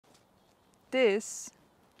this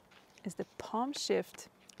is the palm shift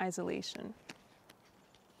isolation.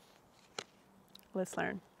 Let's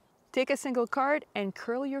learn. Take a single card and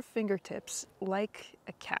curl your fingertips like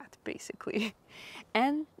a cat, basically.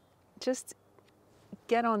 And just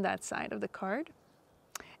get on that side of the card,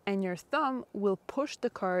 and your thumb will push the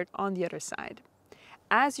card on the other side.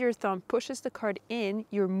 As your thumb pushes the card in,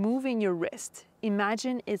 you're moving your wrist.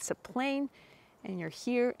 Imagine it's a plane and you're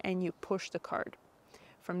here and you push the card.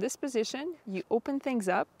 From this position, you open things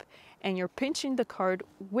up and you're pinching the card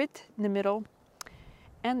with the middle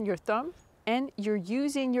and your thumb, and you're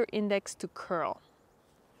using your index to curl.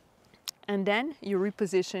 And then you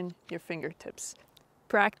reposition your fingertips.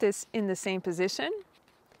 Practice in the same position,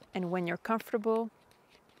 and when you're comfortable,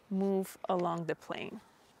 move along the plane.